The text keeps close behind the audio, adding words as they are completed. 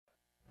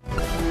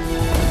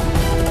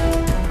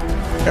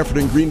Effort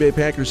in Green Bay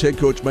Packers head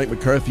coach Mike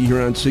McCarthy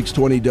here on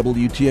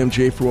 620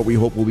 WTMJ for what we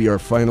hope will be our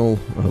final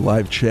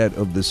live chat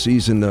of the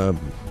season. A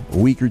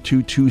week or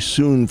two too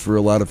soon for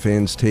a lot of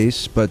fans'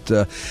 tastes, but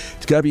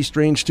it's got to be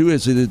strange too,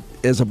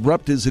 as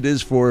abrupt as it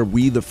is for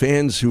we the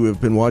fans who have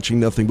been watching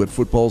nothing but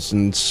football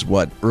since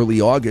early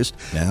August.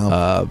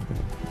 Yeah.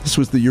 This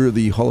was the year of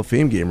the Hall of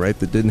Fame game, right?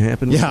 That didn't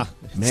happen. Yeah.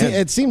 Man.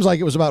 It seems like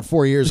it was about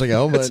 4 years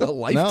ago, but a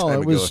lifetime no,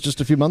 it was ago. just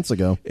a few months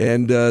ago.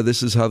 And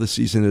this is how the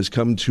season has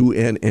come to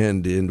an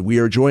end. And we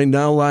are joined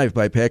now live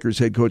by Packers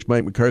head coach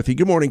Mike McCarthy.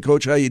 Good morning,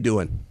 Coach. How you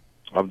doing?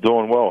 I'm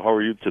doing well. How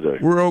are you today?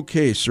 We're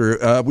okay,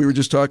 sir. We were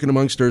just talking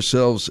amongst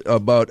ourselves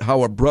about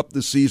how abrupt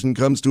the season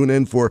comes to an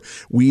end for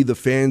we, the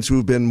fans who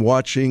have been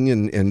watching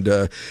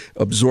and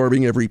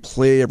absorbing every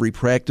play, every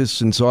practice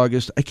since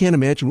August. I can't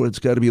imagine what it's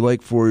got to be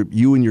like for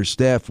you and your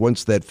staff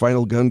once that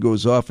final gun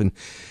goes off and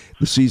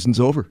the season's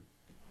over.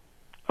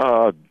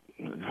 I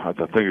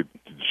think it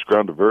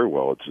described it very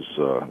well. It just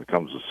it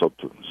comes to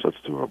such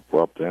to an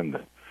abrupt end,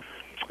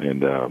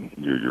 and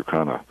you're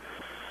kind of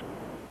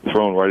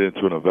thrown right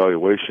into an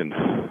evaluation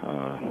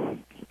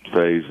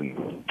phase.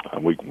 And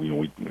we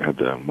had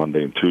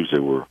Monday and Tuesday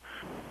where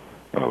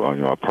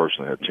I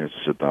personally had a chance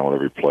to sit down with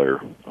every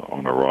player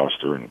on their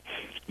roster, and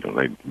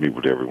they meet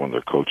with every one of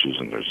their coaches,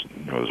 and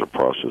there's a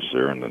process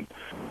there. And then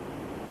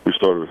we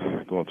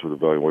started going through the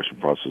evaluation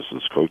process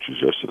as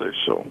coaches yesterday.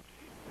 So.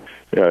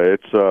 Yeah,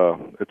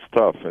 it's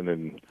tough, and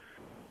then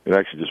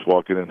actually just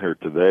walking in here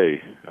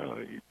today,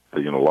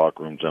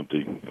 locker room's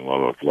empty, a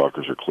lot of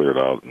lockers are cleared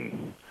out,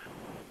 and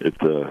it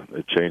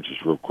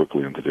changes real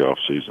quickly into the off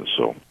season.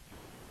 So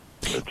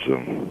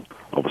it's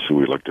obviously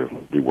we'd like to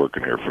be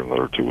working here for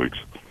another 2 weeks.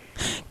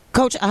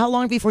 Coach, how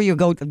long before you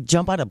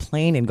jump out a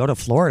plane and go to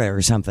Florida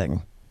or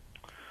something?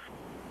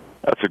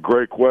 That's a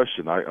great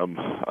question. I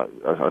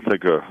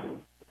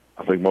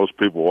think most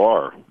people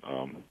are.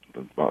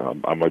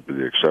 I might be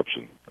the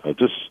exception.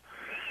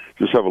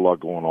 Just have a lot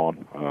going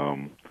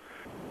on.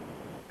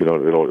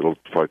 It'll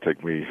probably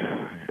take me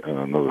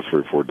another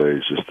 3 or 4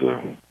 days just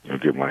to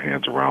get my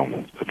hands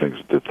around the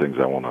things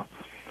I want to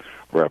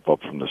wrap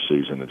up from this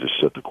season and just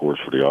set the course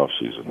for the off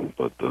season.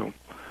 But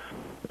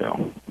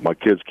my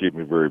kids keep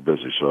me very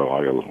busy, so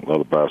I got a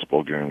lot of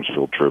basketball games,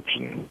 field trips,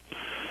 and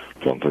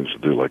fun things to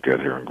do like that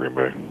here in Green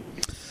Bay.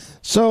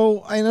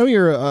 So I know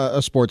you're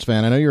a sports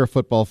fan. I know you're a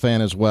football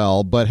fan as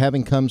well. But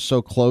having come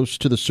so close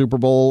to the Super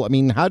Bowl, I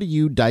mean, how do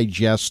you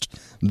digest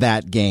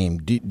that game?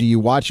 Do you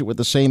watch it with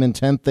the same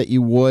intent that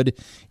you would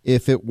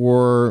if it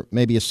were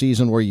maybe a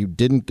season where you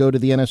didn't go to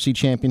the NFC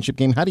Championship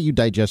game? How do you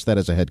digest that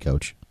as a head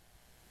coach?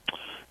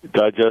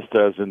 Digest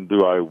as in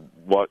do I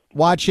what?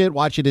 Watch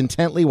it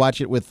intently.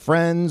 Watch it with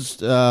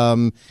friends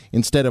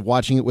instead of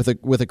watching it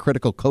with a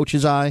critical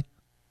coach's eye.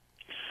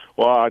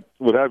 Well,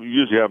 what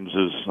usually happens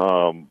is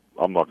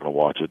I'm not going to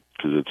watch it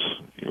because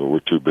it's we're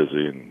too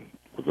busy and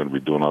we're going to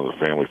be doing other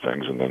family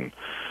things, and then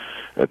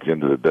at the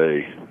end of the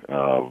day,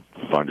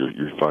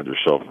 you find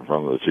yourself in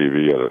front of the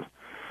TV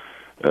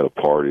at a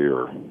party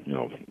or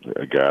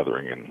a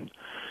gathering,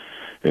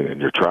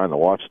 and you're trying to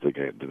watch the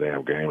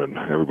damn game, and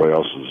everybody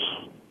else is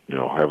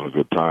having a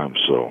good time.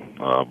 So,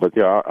 but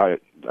yeah,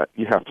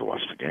 you have to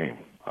watch the game.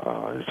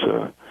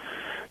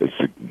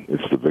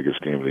 It's the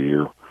biggest game of the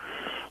year.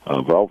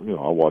 But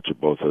I'll watch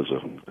it both as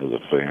a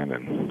fan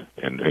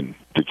and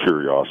the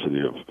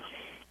curiosity of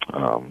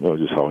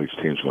just how each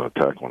team's going to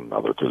attack one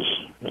another. Because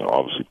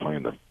obviously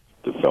playing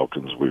the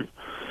Falcons, we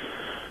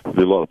did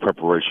a lot of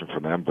preparation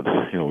for them, but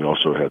we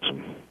also had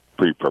some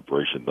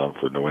pre-preparation done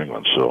for New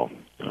England. So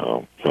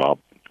all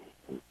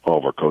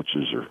of our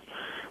coaches are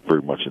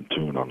very much in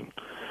tune on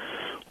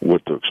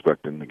what to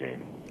expect in the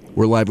game.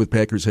 We're live with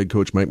Packers head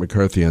coach Mike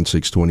McCarthy on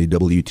 620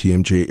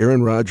 WTMJ.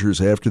 Aaron Rodgers,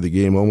 after the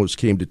game, almost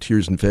came to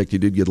tears. In fact, he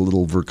did get a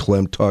little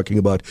verklempt talking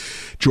about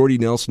Jordy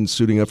Nelson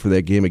suiting up for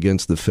that game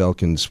against the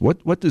Falcons.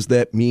 What does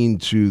that mean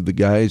to the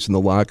guys in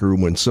the locker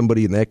room when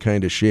somebody in that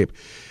kind of shape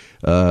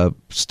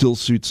still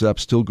suits up,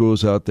 still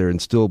goes out there,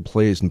 and still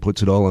plays and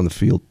puts it all on the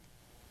field?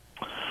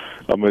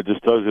 I mean, it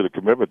just tells you the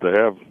commitment they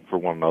have for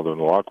one another in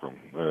the locker room.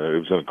 It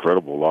was an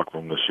incredible locker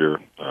room this year.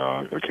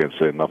 I can't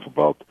say enough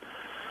about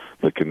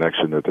the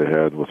connection that they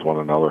had with one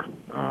another.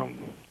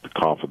 The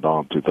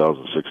Confidant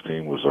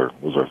 2016 was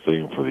our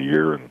theme for the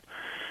year, and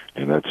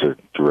that's a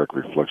direct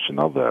reflection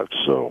of that.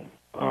 So,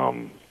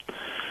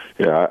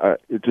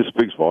 it just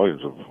speaks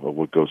volumes of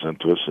what goes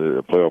into us.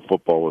 Playoff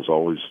football is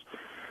always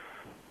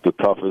the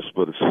toughest,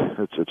 but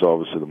it's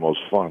obviously the most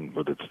fun,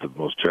 but it's the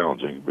most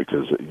challenging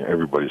because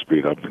everybody's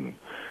beat up, and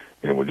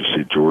when you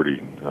see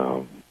Jordy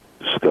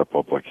step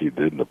up like he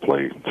did to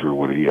play through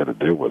what he had to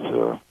deal with.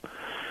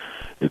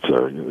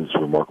 It's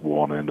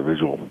remarkable from an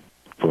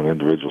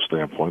individual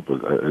standpoint,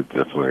 but it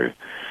definitely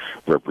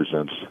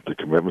represents the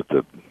commitment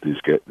that these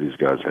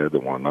guys had to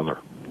one another.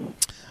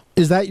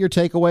 Is that your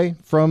takeaway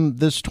from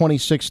this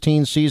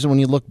 2016 season when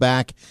you look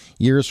back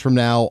years from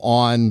now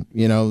on,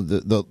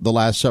 the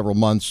last several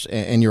months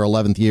and your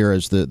 11th year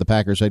as the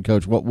Packers head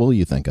coach? What will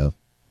you think of?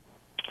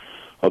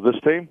 Of this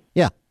team?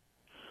 Yeah.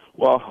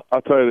 Well,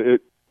 I'll tell you,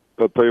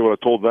 I'll tell you what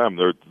I told them.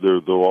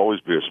 They'll always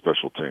be a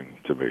special team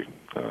to me.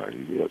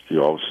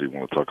 You obviously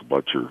want to talk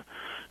about your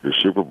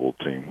Super Bowl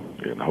team,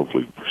 and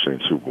hopefully we're saying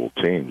Super Bowl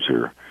teams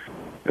here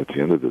at the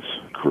end of this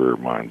career of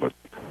mine. But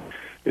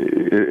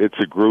it's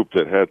a group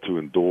that had to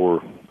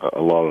endure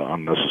a lot of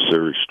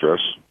unnecessary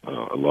stress,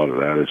 a lot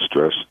of added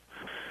stress,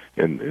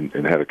 and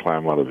had to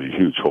climb out of a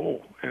huge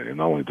hole. And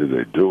not only did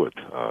they do it,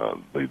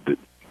 they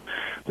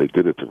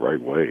did it the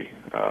right way.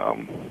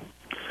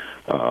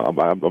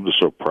 I'm just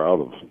so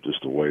proud of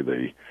just the way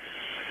they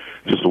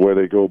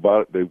go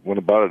about it. They went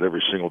about it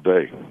every single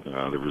day.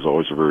 There was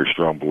always a very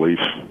strong belief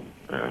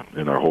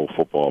in our whole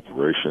football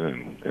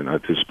operation, and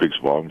that just speaks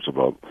volumes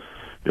about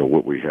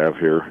what we have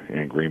here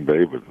in Green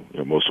Bay, but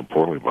most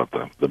importantly about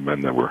the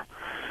men that were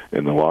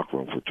in the locker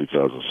room for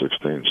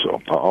 2016.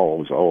 So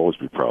I'll always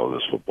be proud of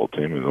this football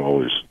team, and they'll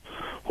always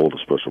hold a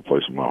special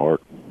place in my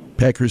heart.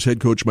 Packers head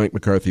coach Mike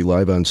McCarthy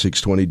live on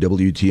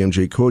 620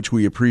 WTMJ. Coach,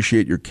 we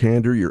appreciate your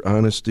candor, your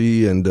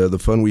honesty, and the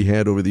fun we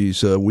had over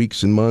these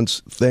weeks and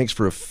months. Thanks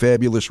for a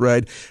fabulous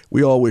ride.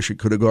 We all wish it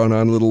could have gone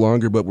on a little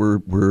longer, but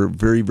we're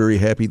very, very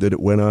happy that it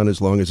went on as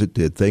long as it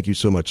did. Thank you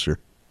so much, sir.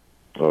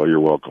 Oh, you're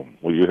welcome.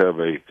 Well, you have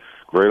a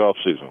great off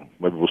season.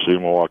 Maybe we'll see you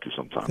in Milwaukee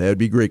sometime. That'd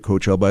be great,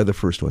 Coach. I'll buy the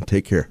first one.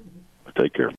 Take care. Take care.